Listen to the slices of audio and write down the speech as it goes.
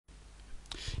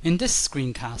In this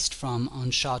screencast from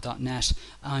onshaw.net,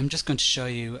 I'm just going to show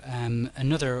you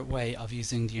another way of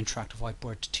using the interactive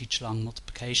whiteboard to teach long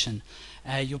multiplication.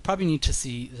 You'll probably need to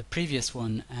see the previous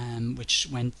one, which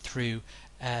went through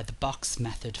the box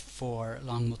method for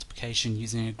long multiplication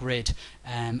using a grid,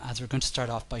 as we're going to start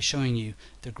off by showing you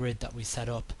the grid that we set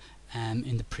up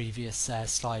in the previous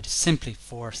slide. Simply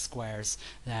 4 squares,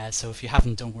 so if you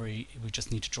haven't, don't worry, we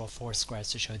just need to draw 4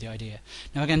 squares to show the idea.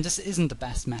 Now again, this isn't the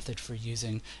best method for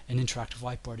using an interactive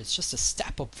whiteboard. It's just a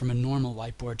step up from a normal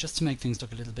whiteboard, just to make things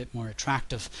look a little bit more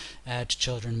attractive to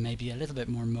children, maybe a little bit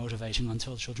more motivating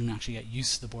until children actually get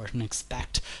used to the board and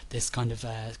expect this kind of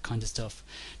stuff.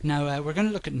 Now we're going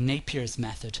to look at Napier's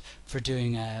method for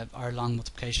doing our long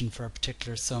multiplication for a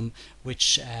particular sum,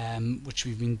 which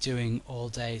we've been doing all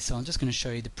day. So I'm just going to show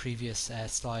you the previous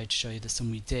slide to show you the sum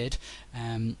we did.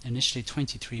 Initially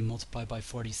 23 multiplied by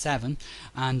 47,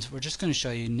 and we're just going to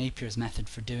show you Napier's method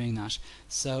for doing that.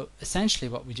 So essentially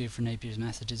what we do for Napier's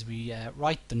method is we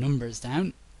write the numbers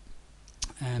down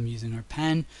using our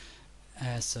pen.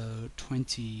 So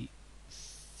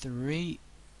 23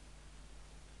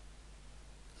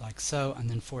 like so, and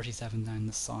then 47 down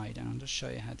the side, and I'll just show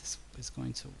you how this is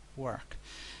going to work.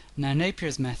 Now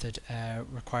Napier's method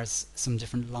requires some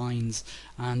different lines,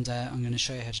 and I'm going to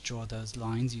show you how to draw those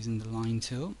lines using the line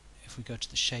tool. If we go to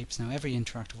the shapes, now every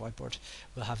interactive whiteboard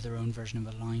will have their own version of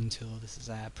a line tool. This is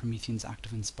Promethean's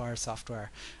Active Inspire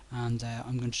software, and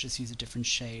I'm going to just use a different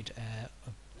shade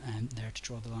there to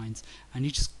draw the lines, and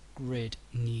each grid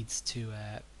needs to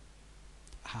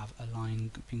have a line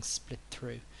being split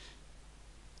through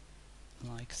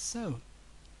like so.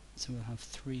 So we'll have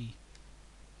 3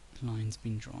 lines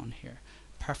being drawn here.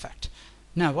 Perfect.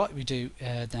 Now what we do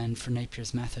then for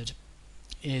Napier's method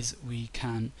is we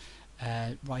can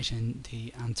write in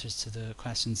the answers to the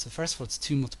questions. So first of all, it's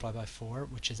 2 multiplied by 4,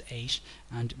 which is 8,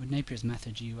 and with Napier's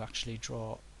method you actually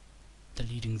draw the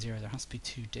leading 0. There has to be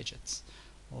 2 digits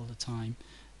all the time.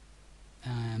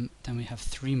 Then we have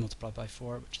 3 multiplied by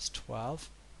 4, which is 12.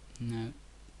 Now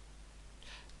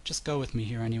just go with me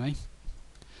here anyway,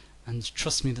 and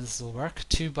trust me that this will work.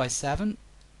 2 by 7,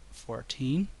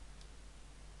 14,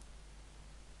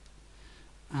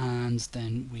 and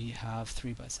then we have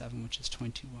 3 by 7, which is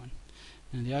 21.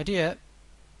 Now the idea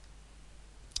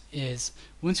is,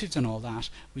 once we've done all that,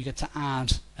 we get to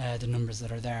add the numbers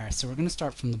that are there. So we're going to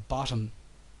start from the bottom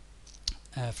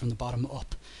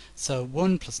up. So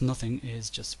 1 plus nothing is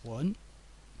just 1.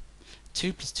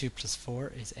 2 plus 2 plus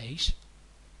 4 is 8.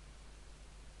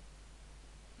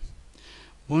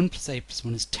 1 plus 8 plus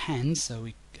 1 is 10, so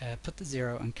we put the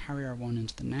 0 and carry our 1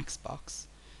 into the next box.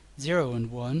 0 and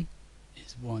 1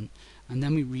 is 1, and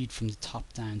then we read from the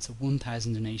top down, so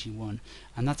 1081,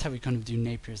 and that's how we kind of do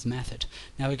Napier's method.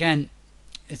 Now again,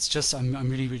 it's just I'm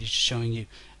really just showing you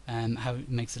how it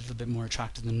makes it a little bit more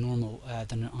attractive than normal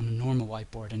than on a normal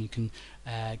whiteboard, and you can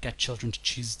get children to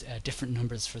choose different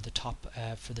numbers for the top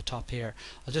here.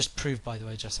 I'll just prove, by the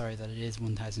way, that it is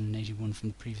 1081 from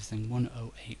the previous thing,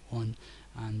 1081,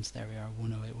 and there we are,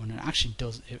 1081. It actually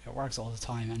does, it works all the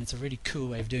time, and it's a really cool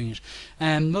way of doing it.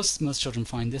 Most children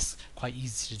find this quite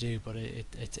easy to do, but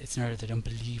it's an error. They don't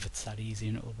believe it's that easy,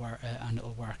 and it'll work,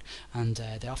 and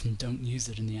they often don't use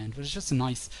it in the end. But it's just a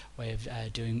nice way of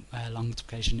doing long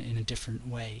multiplication in a different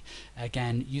way.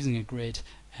 Again, using a grid,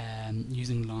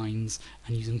 using lines,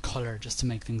 and using colour, just to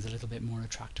make things a little bit more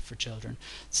attractive for children.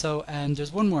 So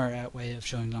there's one more way of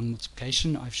showing long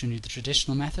multiplication. I've shown you the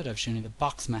traditional method, I've shown you the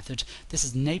box method, this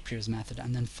is Napier's method,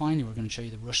 and then finally we're going to show you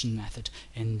the Russian method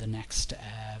in the next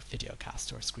video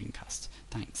cast or screencast.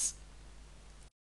 Thanks.